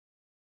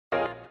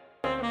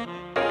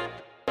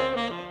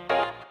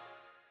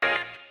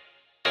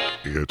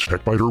It's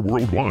TechByter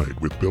Worldwide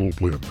with Bill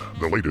Blinn.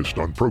 The latest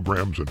on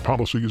programs and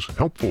policies,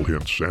 helpful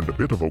hints, and a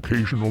bit of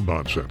occasional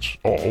nonsense,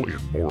 all in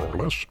more or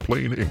less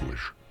plain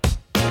English.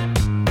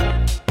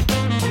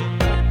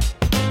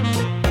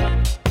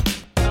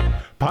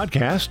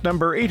 Podcast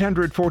number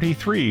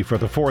 843 for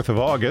the 4th of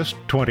August,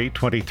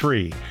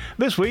 2023.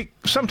 This week,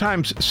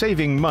 sometimes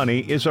saving money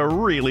is a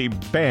really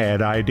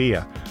bad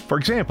idea. For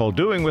example,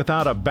 doing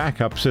without a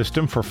backup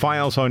system for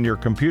files on your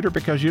computer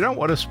because you don't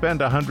want to spend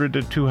 $100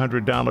 to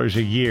 $200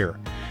 a year.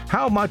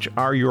 How much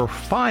are your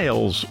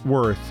files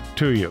worth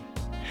to you?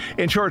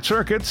 In short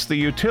circuits, the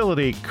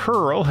utility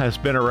curl has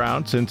been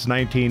around since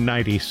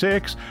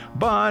 1996,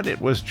 but it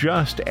was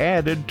just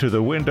added to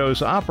the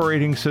Windows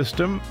operating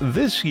system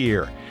this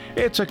year.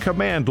 It's a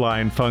command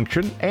line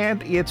function,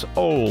 and it's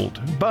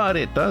old, but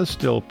it does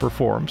still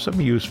perform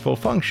some useful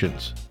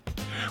functions.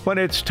 When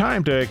it's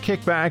time to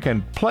kick back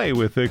and play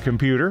with the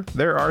computer,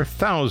 there are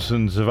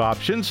thousands of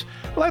options.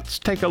 Let's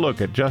take a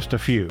look at just a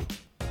few.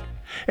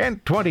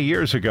 And 20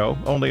 years ago,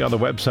 only on the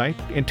website,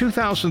 in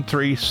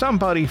 2003,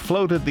 somebody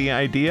floated the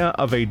idea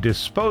of a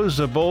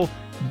disposable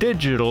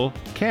digital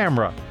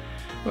camera.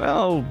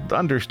 Well,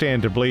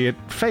 understandably, it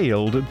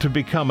failed to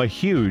become a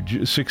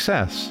huge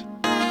success.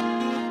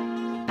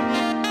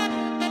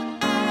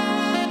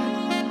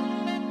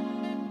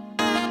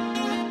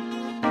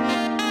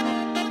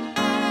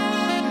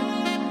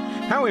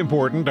 How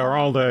important are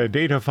all the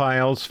data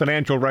files,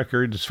 financial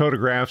records,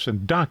 photographs,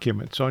 and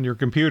documents on your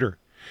computer?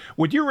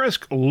 Would you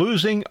risk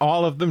losing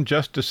all of them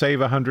just to save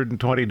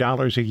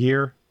 $120 a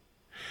year?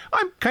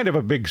 I'm kind of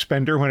a big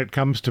spender when it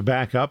comes to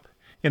backup.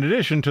 In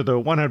addition to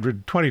the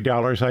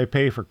 $120 I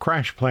pay for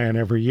Crash Plan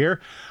every year,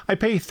 I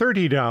pay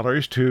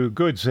 $30 to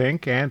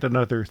GoodSync and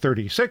another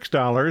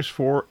 $36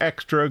 for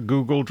extra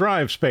Google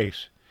Drive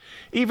space.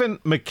 Even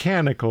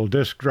mechanical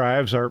disk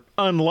drives are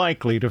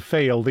unlikely to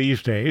fail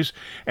these days,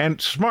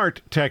 and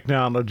smart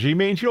technology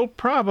means you'll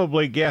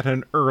probably get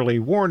an early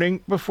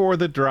warning before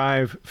the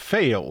drive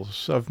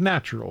fails of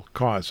natural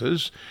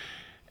causes.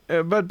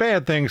 But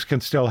bad things can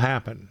still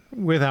happen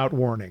without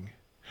warning.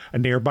 A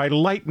nearby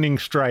lightning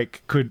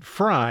strike could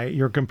fry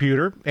your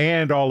computer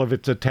and all of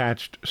its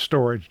attached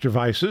storage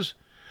devices.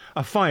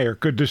 A fire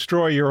could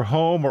destroy your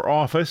home or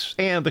office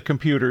and the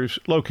computers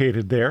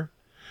located there.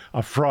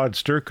 A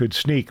fraudster could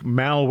sneak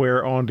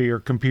malware onto your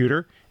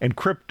computer,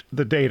 encrypt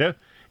the data,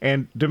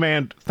 and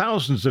demand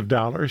thousands of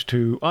dollars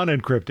to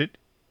unencrypt it.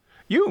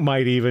 You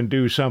might even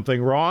do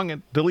something wrong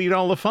and delete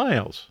all the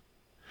files.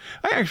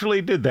 I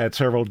actually did that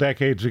several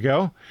decades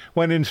ago.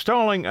 When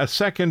installing a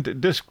second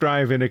disk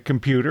drive in a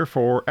computer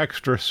for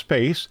extra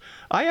space,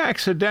 I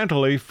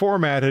accidentally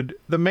formatted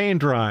the main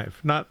drive,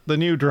 not the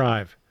new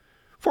drive.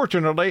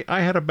 Fortunately, I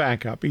had a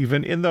backup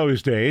even in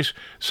those days,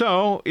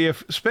 so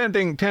if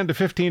spending $10 to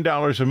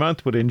 $15 a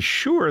month would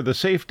ensure the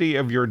safety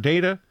of your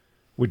data,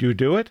 would you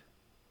do it?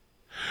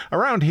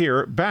 Around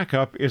here,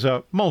 backup is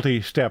a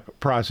multi-step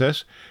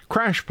process.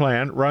 Crash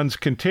Plan runs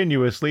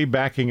continuously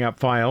backing up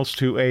files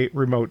to a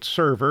remote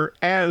server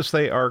as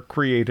they are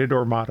created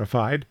or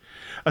modified.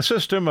 A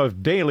system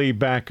of daily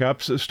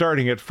backups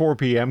starting at 4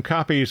 p.m.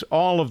 copies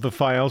all of the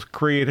files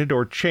created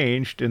or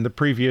changed in the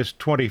previous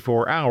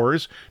 24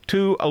 hours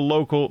to a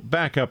local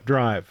backup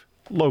drive.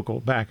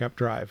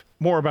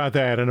 More about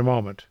that in a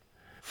moment.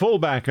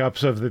 Full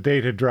backups of the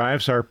data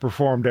drives are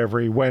performed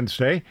every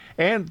Wednesday,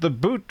 and the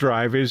boot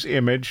drive is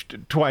imaged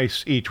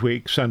twice each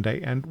week,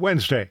 Sunday and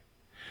Wednesday.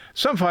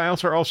 Some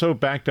files are also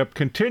backed up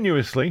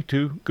continuously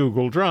to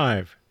Google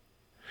Drive.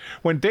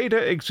 When data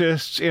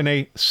exists in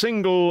a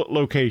single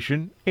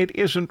location, it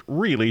isn't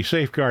really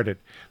safeguarded.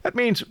 That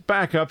means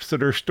backups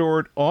that are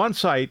stored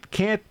on-site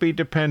can't be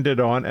depended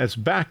on as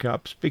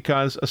backups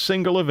because a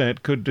single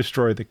event could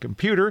destroy the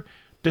computer,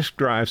 disk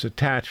drives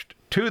attached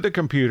to the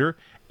computer,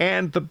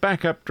 and the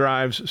backup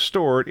drives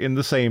stored in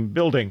the same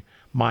building.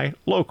 My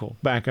local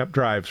backup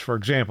drives, for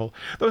example.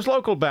 Those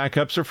local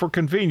backups are for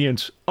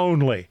convenience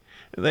only.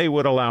 They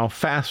would allow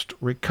fast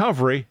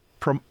recovery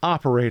from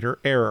operator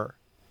error.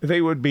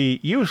 They would be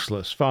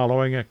useless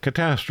following a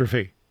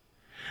catastrophe.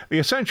 The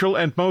essential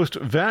and most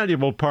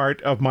valuable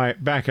part of my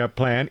backup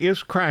plan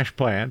is Crash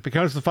Plan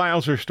because the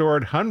files are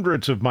stored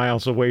hundreds of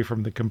miles away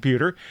from the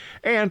computer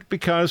and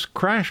because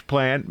Crash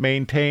Plan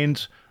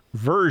maintains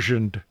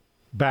versioned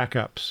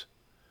backups.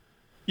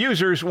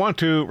 Users want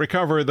to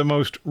recover the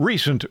most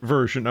recent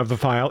version of the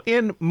file.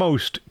 In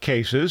most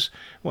cases,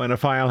 when a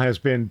file has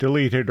been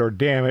deleted or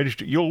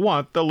damaged, you'll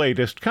want the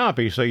latest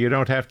copy so you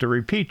don't have to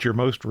repeat your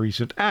most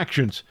recent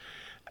actions.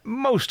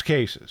 Most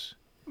cases.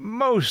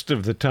 Most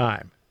of the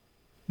time.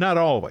 Not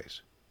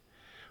always.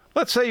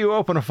 Let's say you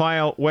open a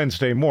file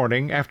Wednesday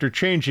morning after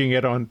changing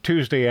it on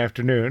Tuesday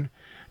afternoon.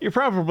 You're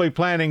probably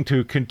planning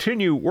to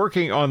continue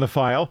working on the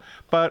file,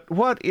 but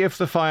what if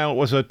the file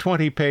was a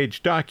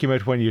 20-page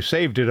document when you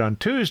saved it on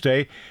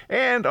Tuesday,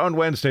 and on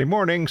Wednesday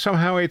morning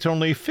somehow it's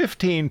only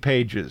 15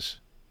 pages?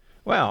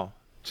 Well,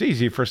 it's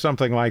easy for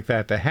something like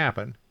that to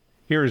happen.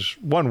 Here's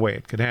one way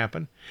it could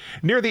happen.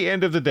 Near the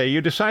end of the day, you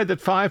decide that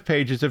 5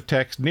 pages of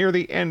text near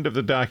the end of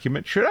the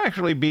document should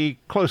actually be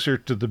closer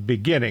to the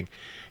beginning.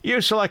 You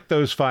select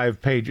those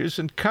 5 pages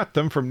and cut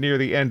them from near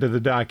the end of the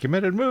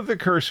document and move the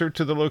cursor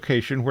to the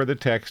location where the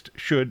text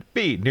should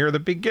be, near the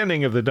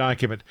beginning of the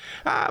document.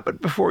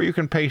 But before you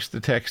can paste the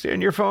text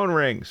in, your phone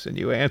rings and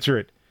you answer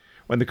it.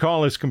 When the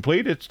call is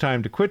complete, it's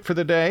time to quit for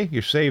the day.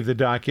 You save the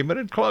document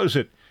and close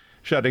it.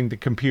 Shutting the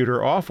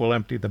computer off will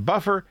empty the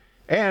buffer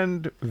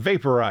and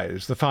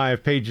vaporize the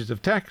 5 pages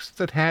of text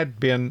that had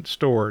been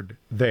stored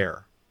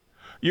there.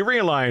 You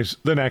realize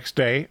the next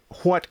day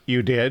what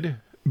you did,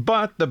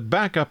 but the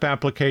backup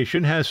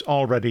application has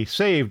already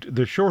saved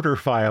the shorter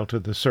file to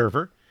the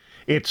server.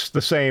 It's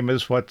the same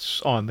as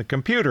what's on the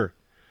computer.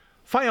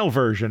 File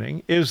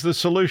versioning is the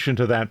solution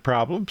to that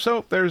problem,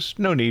 so there's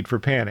no need for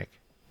panic.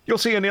 You'll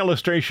see an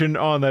illustration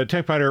on the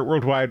TechByter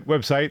Worldwide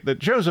website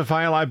that shows a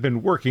file I've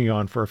been working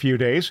on for a few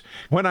days.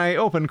 When I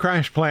open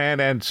CrashPlan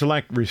and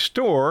select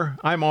Restore,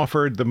 I'm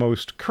offered the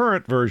most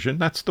current version,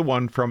 that's the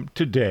one from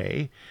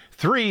today,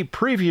 3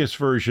 previous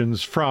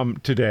versions from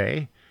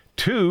today,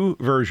 2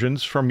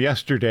 versions from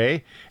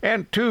yesterday,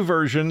 and 2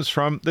 versions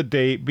from the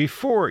day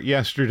before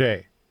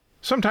yesterday.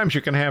 Sometimes you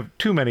can have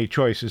too many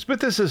choices, but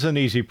this is an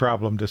easy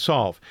problem to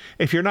solve.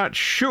 If you're not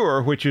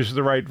sure which is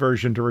the right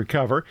version to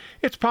recover,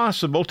 it's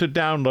possible to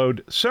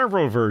download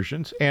several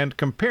versions and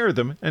compare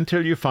them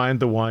until you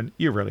find the one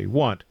you really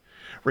want.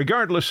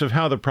 Regardless of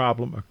how the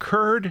problem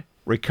occurred,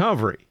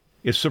 recovery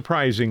is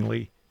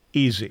surprisingly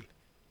easy.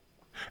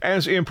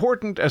 As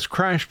important as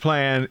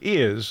CrashPlan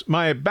is,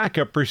 my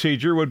backup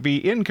procedure would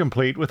be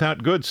incomplete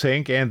without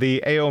GoodSync and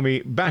the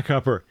Aomi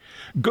Backupper.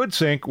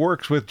 GoodSync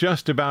works with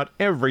just about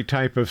every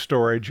type of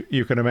storage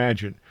you can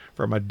imagine,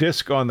 from a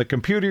disk on the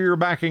computer you're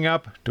backing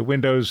up, to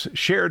Windows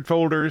shared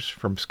folders,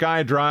 from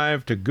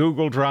SkyDrive to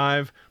Google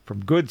Drive,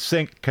 from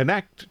GoodSync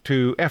Connect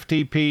to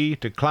FTP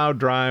to Cloud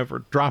Drive or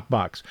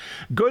Dropbox.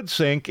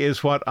 GoodSync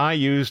is what I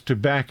use to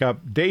back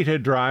up data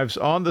drives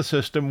on the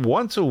system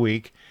once a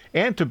week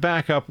and to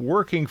back up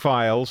working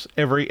files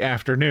every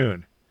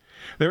afternoon.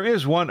 There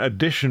is one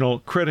additional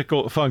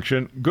critical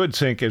function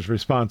GoodSync is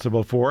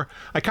responsible for.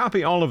 I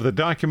copy all of the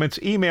documents,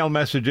 email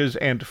messages,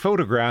 and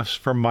photographs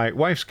from my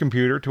wife's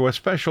computer to a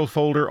special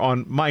folder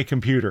on my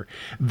computer.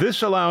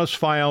 This allows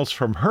files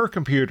from her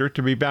computer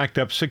to be backed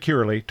up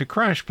securely to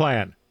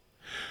CrashPlan.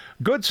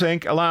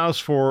 GoodSync allows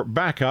for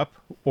backup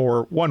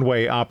or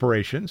one-way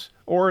operations,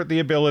 or the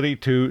ability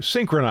to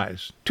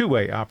synchronize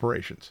two-way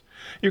operations.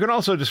 You can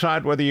also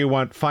decide whether you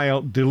want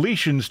file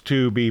deletions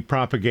to be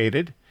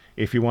propagated,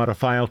 if you want a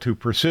file to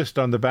persist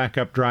on the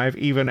backup drive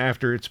even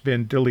after it's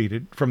been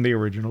deleted from the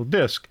original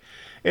disk.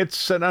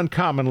 It's an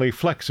uncommonly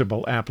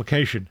flexible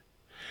application.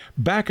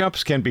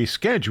 Backups can be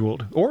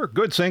scheduled, or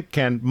GoodSync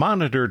can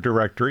monitor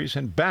directories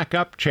and back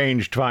up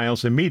changed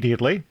files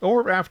immediately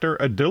or after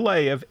a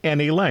delay of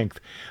any length.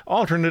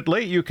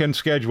 Alternately, you can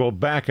schedule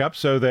backups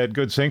so that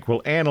GoodSync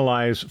will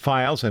analyze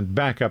files and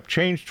back up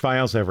changed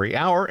files every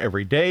hour,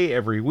 every day,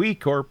 every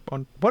week, or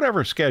on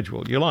whatever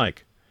schedule you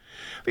like.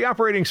 The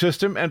operating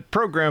system and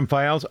program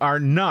files are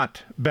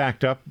not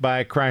backed up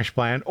by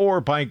CrashPlan or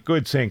by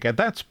GoodSync, and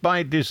that's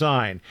by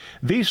design.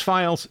 These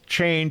files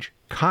change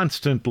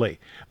constantly.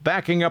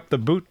 Backing up the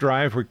boot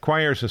drive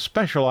requires a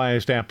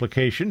specialized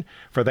application.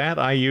 For that,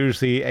 I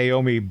use the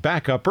Aomi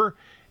Backupper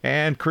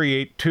and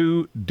create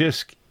 2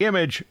 disk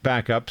image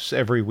backups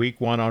every week,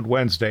 one on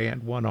Wednesday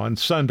and one on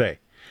Sunday.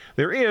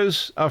 There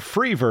is a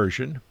free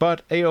version,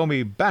 but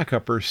Aomi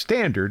Backupper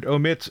Standard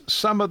omits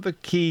some of the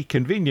key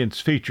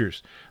convenience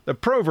features. The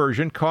Pro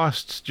version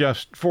costs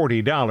just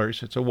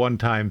 $40. It's a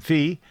one-time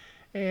fee,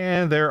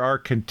 and there are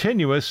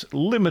continuous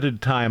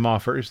limited-time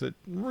offers that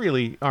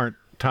really aren't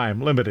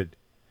time-limited.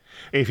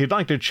 If you'd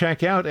like to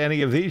check out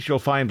any of these, you'll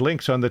find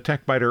links on the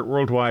TechByter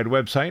Worldwide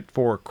website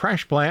for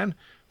CrashPlan,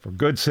 for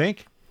GoodSync,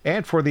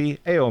 and for the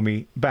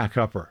Aomi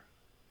Backupper.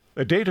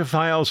 The data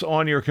files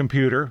on your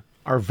computer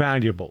are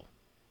valuable.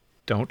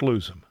 Don't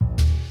lose them.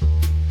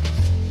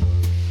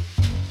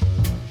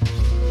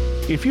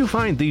 If you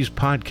find these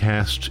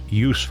podcasts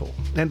useful,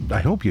 and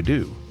I hope you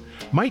do,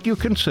 might you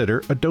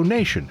consider a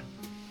donation?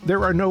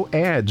 There are no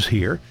ads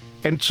here,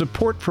 and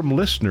support from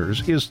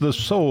listeners is the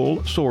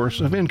sole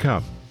source of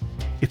income.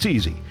 It's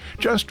easy.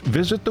 Just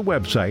visit the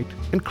website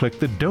and click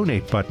the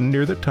donate button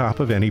near the top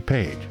of any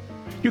page.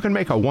 You can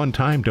make a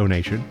one-time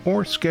donation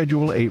or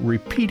schedule a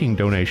repeating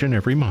donation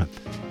every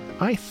month.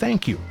 I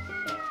thank you.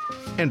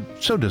 And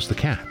so does the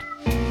cat.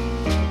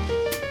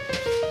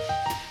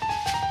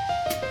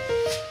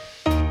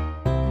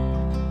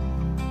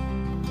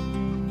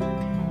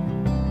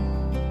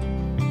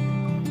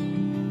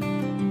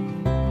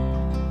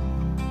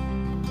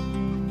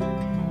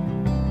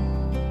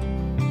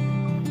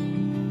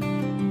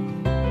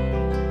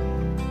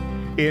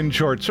 In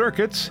short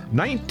circuits,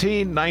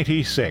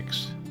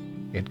 1996.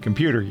 In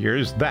computer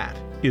years, that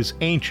is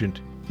ancient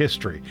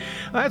history.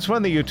 That's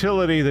when the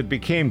utility that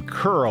became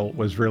curl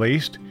was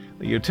released.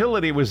 The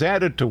utility was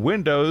added to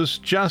Windows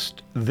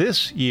just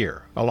this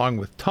year, along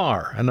with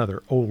tar,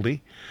 another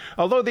oldie.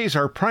 Although these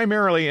are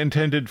primarily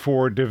intended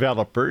for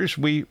developers,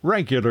 we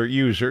regular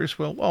users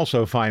will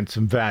also find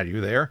some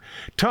value there.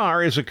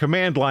 Tar is a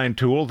command line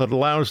tool that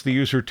allows the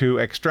user to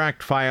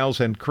extract files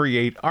and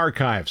create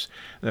archives.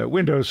 The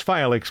Windows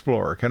File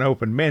Explorer can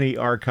open many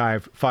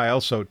archive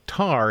files, so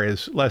tar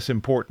is less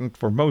important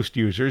for most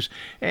users,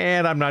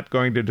 and I'm not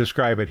going to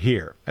describe it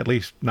here, at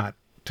least not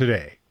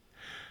today.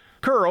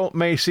 Curl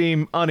may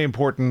seem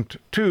unimportant,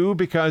 too,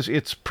 because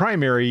its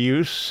primary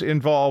use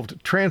involved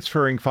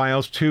transferring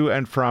files to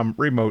and from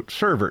remote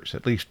servers,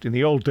 at least in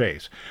the old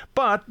days.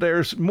 But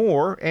there's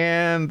more,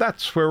 and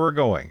that's where we're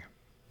going.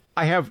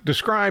 I have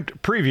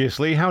described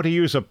previously how to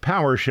use a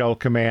PowerShell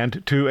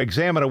command to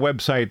examine a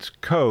website's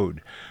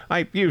code.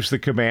 I use the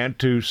command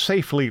to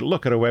safely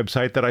look at a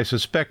website that I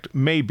suspect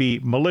may be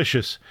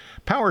malicious.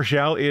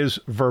 PowerShell is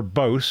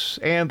verbose,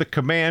 and the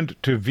command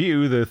to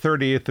view the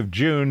 30th of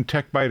June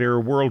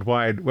TechByter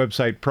worldwide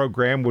website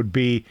program would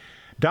be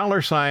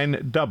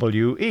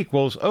 $W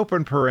equals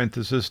open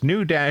parenthesis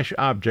new dash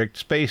object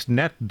space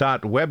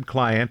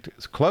net.webclient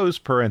close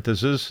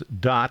parenthesis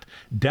dot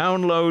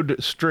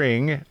download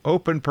string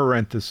open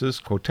parenthesis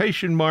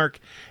quotation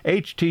mark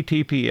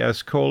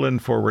https://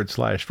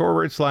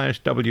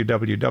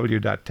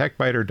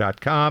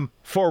 www.techbyter.com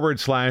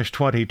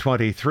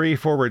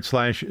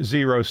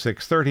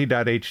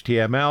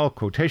 /2023/0630.html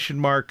quotation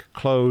mark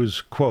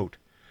close quote.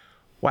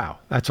 Wow,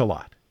 that's a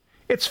lot.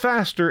 It's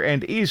faster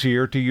and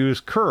easier to use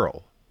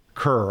curl.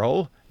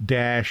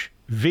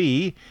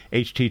 Curl-v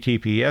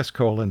https://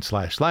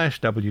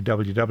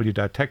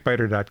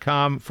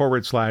 www.techbyter.com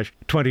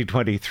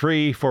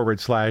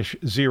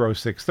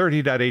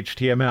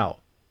 /2023/0630.html.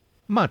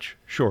 Much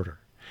shorter.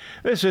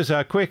 This is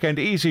a quick and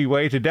easy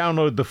way to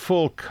download the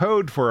full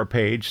code for a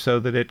page so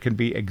that it can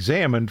be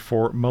examined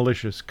for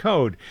malicious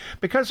code.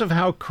 Because of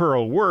how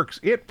curl works,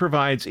 it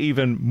provides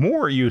even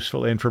more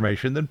useful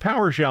information than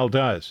PowerShell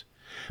does.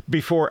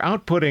 Before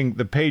outputting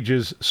the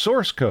page's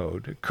source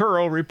code,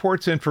 curl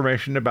reports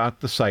information about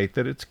the site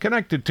that it's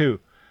connected to.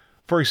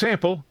 For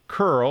example,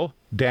 curl-v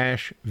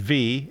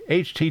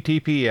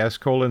https://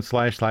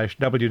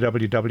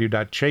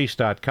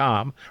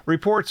 www.chase.com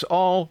reports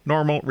all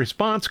normal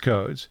response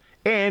codes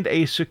and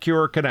a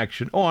secure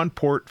connection on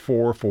port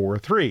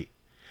 443.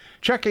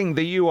 Checking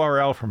the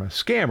URL from a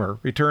scammer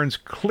returns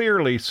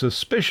clearly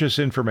suspicious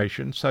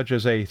information, such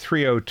as a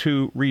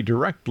 302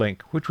 redirect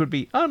link, which would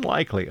be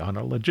unlikely on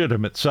a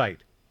legitimate site.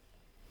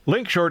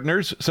 Link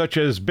shorteners such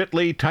as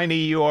bit.ly,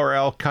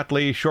 tinyurl,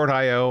 cutly,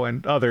 short.io,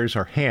 and others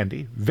are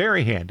handy,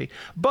 very handy,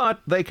 but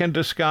they can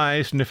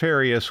disguise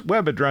nefarious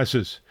web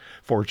addresses.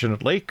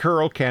 Fortunately,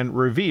 curl can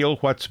reveal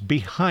what's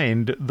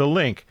behind the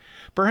link.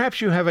 Perhaps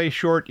you have a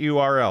short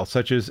URL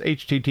such as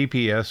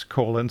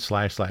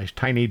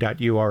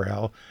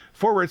https://tiny.url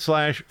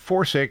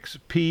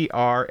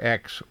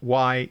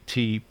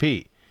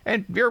 /46prxytp,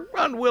 and you're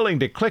unwilling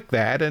to click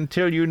that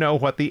until you know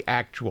what the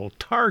actual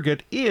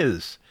target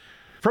is.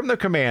 From the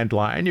command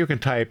line, you can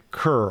type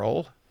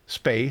curl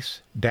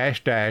space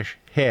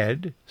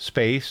 --head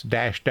space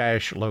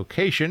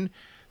 --location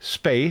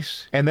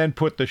space and then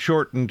put the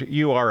shortened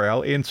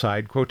URL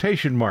inside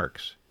quotation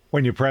marks.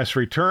 When you press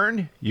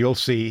return, you'll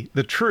see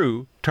the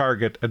true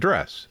target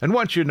address. And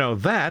once you know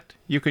that,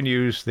 you can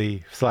use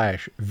the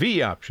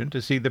 /v option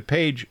to see the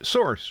page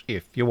source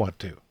if you want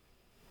to.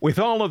 With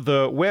all of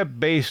the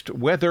web-based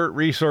weather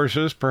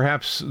resources,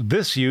 perhaps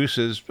this use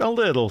is a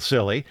little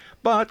silly,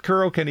 but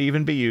curl can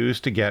even be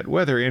used to get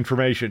weather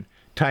information.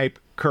 Type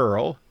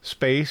curl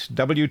space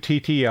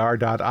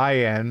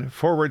wttr.in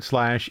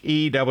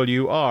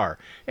 /EWR,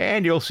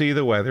 and you'll see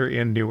the weather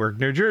in Newark,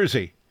 New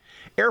Jersey.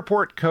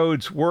 Airport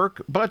codes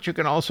work, but you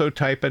can also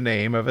type a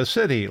name of a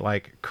city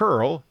like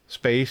curl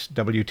space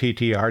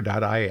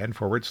wttr.in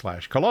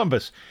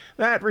 /Columbus.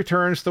 That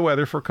returns the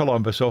weather for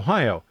Columbus,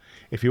 Ohio.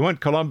 If you want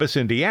Columbus,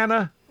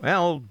 Indiana,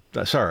 well,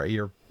 sorry,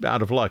 you're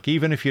out of luck,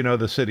 even if you know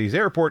the city's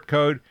airport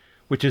code,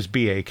 which is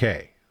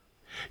BAK.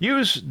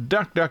 Use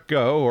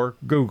DuckDuckGo or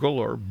Google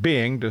or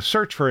Bing to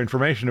search for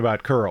information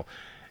about curl.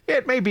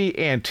 It may be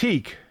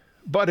antique,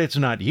 but it's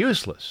not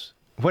useless.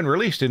 When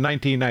released in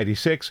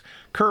 1996,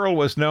 curl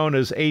was known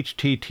as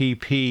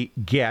HTTP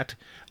GET.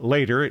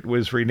 Later, it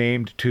was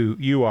renamed to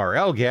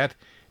URL GET,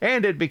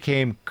 and it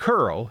became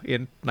curl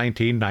in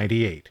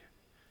 1998.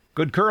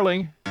 Good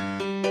curling!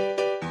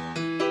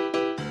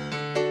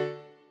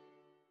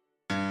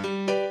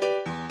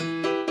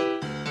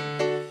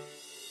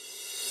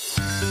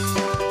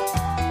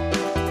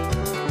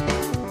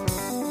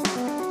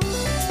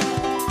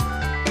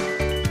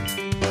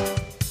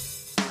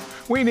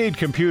 We need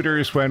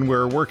computers when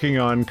we're working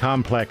on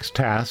complex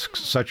tasks,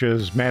 such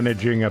as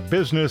managing a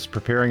business,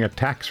 preparing a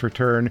tax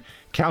return,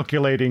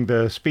 calculating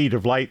the speed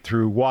of light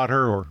through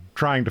water, or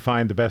trying to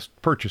find the best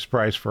purchase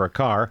price for a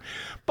car.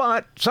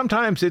 But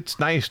sometimes it's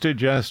nice to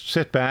just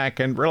sit back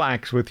and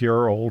relax with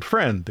your old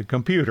friend, the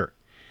computer.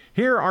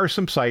 Here are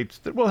some sites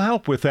that will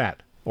help with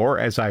that. Or,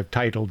 as I've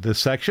titled this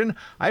section,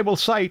 I will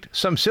cite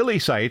some silly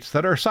sites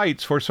that are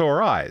sites for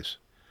sore eyes.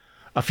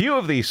 A few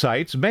of these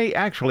sites may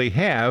actually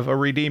have a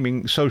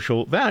redeeming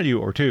social value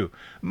or two.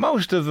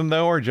 Most of them,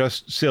 though, are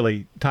just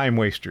silly time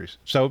wasters,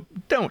 so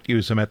don't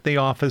use them at the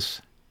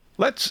office.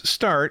 Let's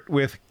start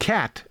with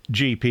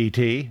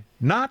CatGPT,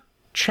 not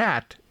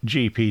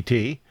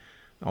ChatGPT,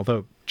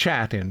 although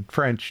chat in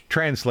French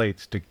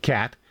translates to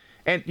cat,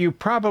 and you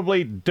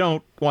probably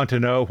don't want to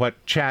know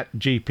what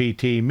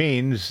ChatGPT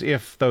means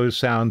if those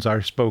sounds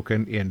are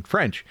spoken in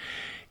French.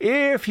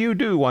 If you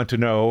do want to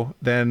know,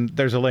 then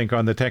there's a link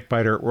on the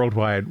TechByter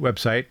Worldwide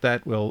website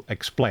that will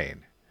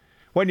explain.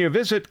 When you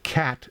visit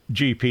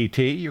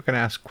CatGPT, you can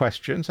ask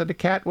questions and the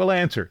cat will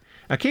answer.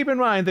 Now keep in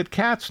mind that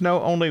cats know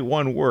only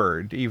one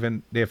word,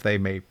 even if they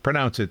may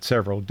pronounce it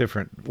several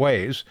different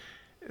ways.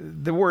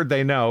 The word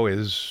they know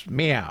is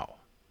meow.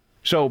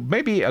 So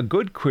maybe a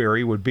good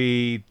query would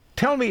be,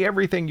 tell me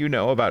everything you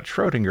know about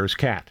Schrodinger's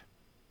cat.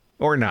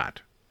 Or not.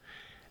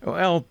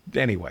 Well,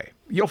 anyway,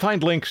 you'll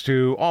find links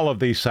to all of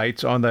these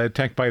sites on the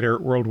TechByter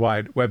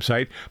Worldwide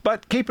website,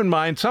 but keep in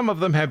mind some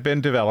of them have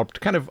been developed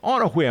kind of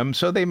on a whim,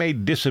 so they may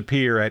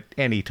disappear at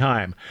any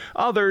time.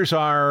 Others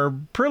are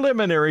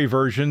preliminary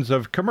versions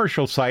of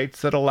commercial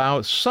sites that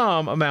allow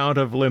some amount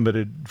of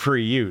limited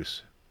free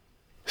use.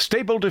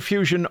 Stable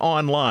Diffusion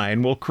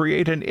Online will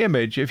create an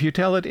image if you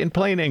tell it in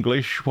plain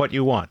English what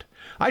you want.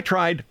 I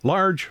tried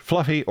large,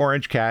 fluffy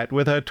orange cat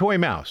with a toy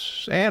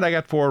mouse, and I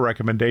got 4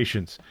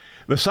 recommendations.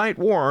 The site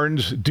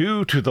warns,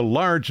 due to the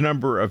large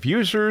number of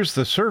users,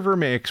 the server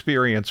may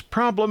experience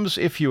problems.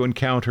 If you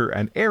encounter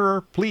an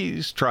error,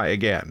 please try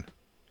again.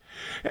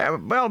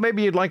 Well,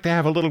 maybe you'd like to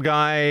have a little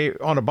guy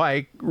on a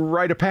bike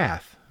ride a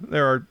path.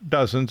 There are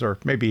dozens or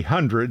maybe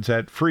hundreds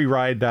at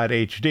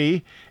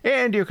freeride.hd,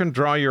 and you can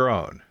draw your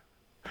own.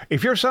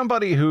 If you're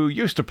somebody who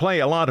used to play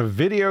a lot of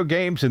video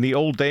games in the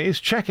old days,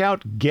 check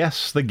out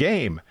Guess the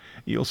Game.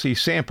 You'll see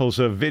samples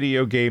of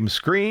video game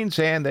screens,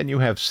 and then you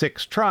have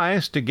 6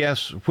 tries to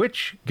guess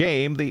which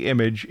game the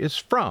image is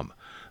from.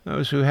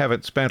 Those who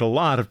haven't spent a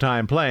lot of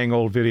time playing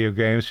old video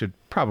games should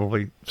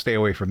probably stay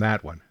away from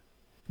that one.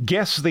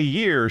 Guess the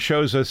Year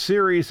shows a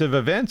series of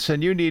events,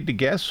 and you need to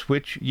guess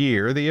which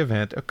year the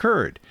event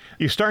occurred.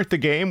 You start the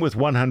game with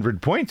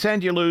 100 points,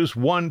 and you lose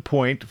 1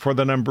 point for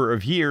the number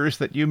of years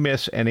that you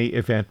miss any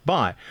event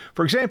by.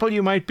 For example,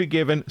 you might be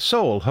given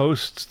Seoul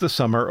hosts the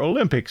Summer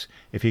Olympics.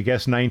 If you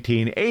guess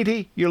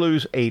 1980, you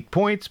lose 8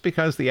 points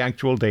because the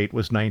actual date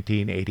was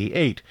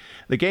 1988.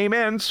 The game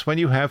ends when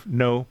you have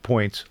no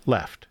points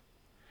left.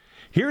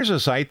 Here's a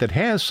site that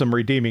has some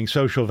redeeming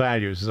social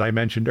values, as I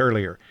mentioned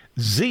earlier.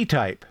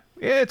 Z-Type.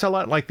 It's a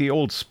lot like the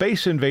old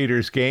Space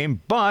Invaders game,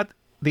 but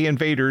the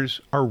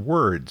invaders are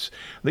words.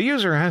 The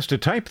user has to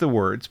type the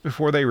words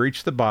before they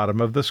reach the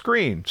bottom of the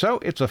screen, so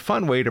it's a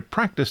fun way to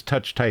practice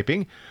touch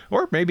typing,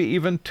 or maybe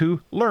even to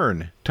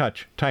learn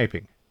touch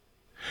typing.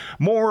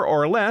 More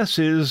or Less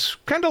is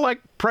kind of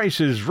like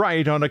Price is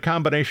Right on a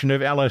combination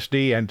of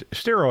LSD and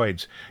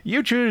steroids.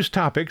 You choose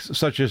topics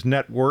such as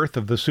net worth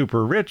of the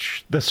super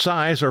rich, the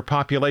size or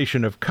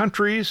population of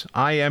countries,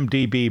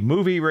 IMDb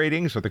movie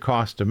ratings or the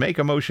cost to make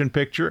a motion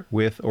picture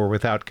with or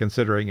without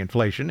considering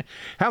inflation,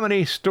 how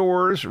many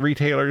stores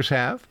retailers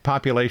have,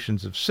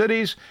 populations of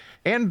cities,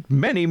 and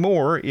many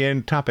more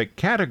in topic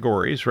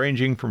categories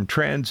ranging from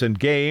trends and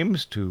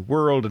games to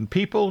world and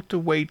people to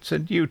weights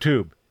and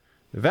YouTube.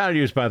 The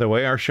values, by the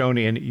way, are shown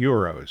in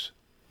euros.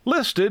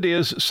 Listed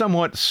is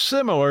somewhat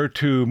similar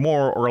to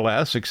More or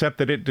Less, except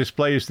that it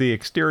displays the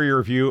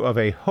exterior view of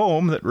a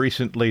home that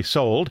recently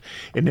sold.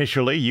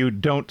 Initially, you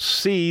don't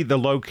see the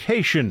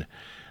location.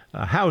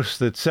 A house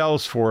that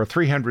sells for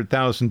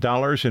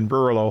 $300,000 in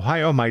rural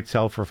Ohio might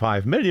sell for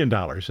 $5 million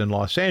in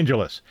Los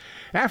Angeles.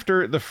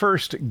 After the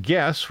first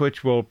guess,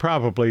 which will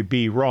probably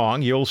be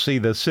wrong, you'll see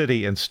the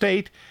city and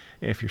state.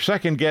 If your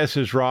second guess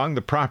is wrong,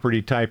 the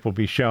property type will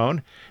be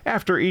shown.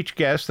 After each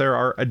guess, there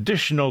are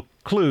additional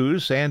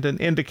clues, and an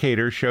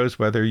indicator shows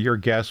whether your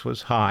guess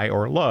was high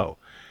or low.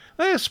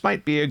 This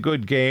might be a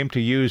good game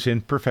to use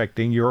in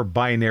perfecting your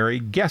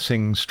binary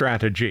guessing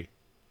strategy.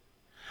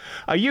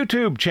 A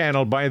YouTube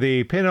channel by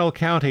the Pinal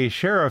County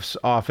Sheriff's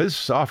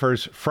Office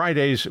offers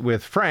Fridays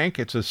with Frank.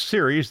 It's a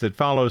series that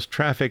follows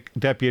traffic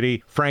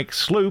deputy Frank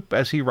Sloop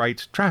as he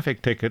writes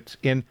traffic tickets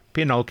in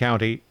Pinal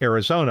County,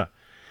 Arizona.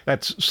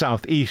 That's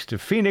southeast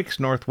of Phoenix,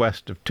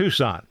 northwest of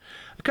Tucson.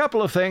 A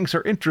couple of things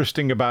are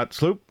interesting about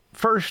Sloop.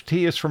 First,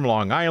 he is from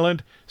Long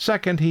Island.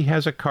 Second, he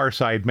has a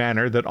car-side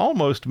manner that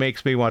almost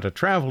makes me want to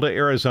travel to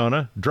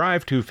Arizona,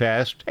 drive too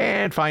fast,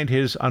 and find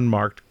his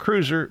unmarked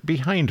cruiser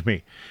behind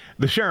me.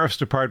 The Sheriff's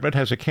Department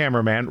has a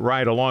cameraman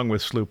ride along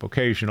with Sloop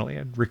occasionally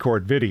and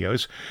record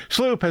videos.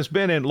 Sloop has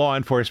been in law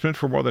enforcement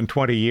for more than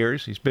 20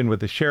 years. He's been with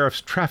the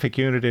Sheriff's Traffic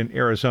Unit in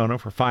Arizona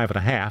for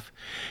 5.5.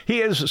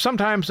 He is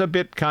sometimes a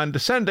bit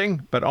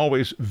condescending, but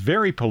always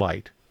very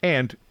polite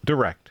and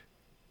direct.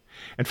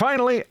 And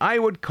finally, I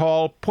would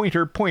call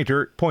pointer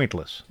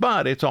pointless,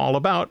 but it's all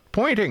about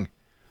pointing.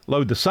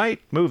 Load the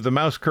site, move the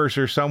mouse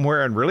cursor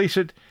somewhere and release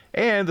it,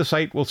 and the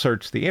site will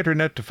search the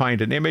internet to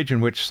find an image in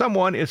which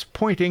someone is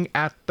pointing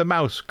at the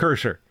mouse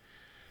cursor.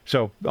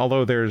 So,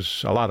 although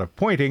there's a lot of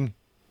pointing,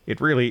 it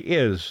really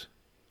is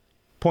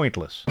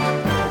pointless.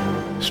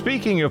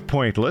 Speaking of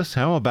pointless,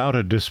 how about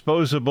a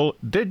disposable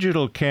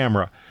digital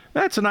camera?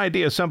 That's an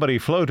idea somebody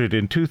floated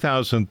in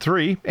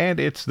 2003, and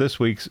it's this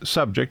week's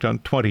subject on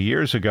 20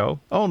 years ago,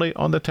 only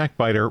on the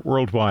TechByter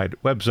Worldwide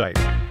website.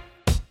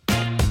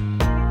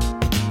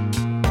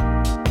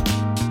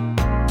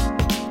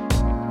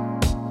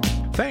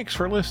 Thanks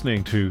for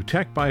listening to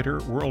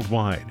TechByter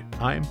Worldwide.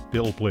 I'm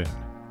Bill Blinn.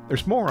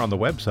 There's more on the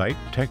website,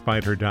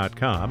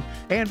 techbyter.com,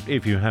 and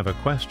if you have a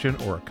question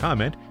or a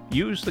comment,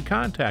 use the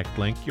contact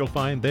link you'll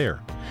find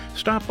there.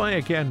 Stop by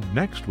again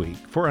next week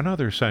for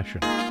another session.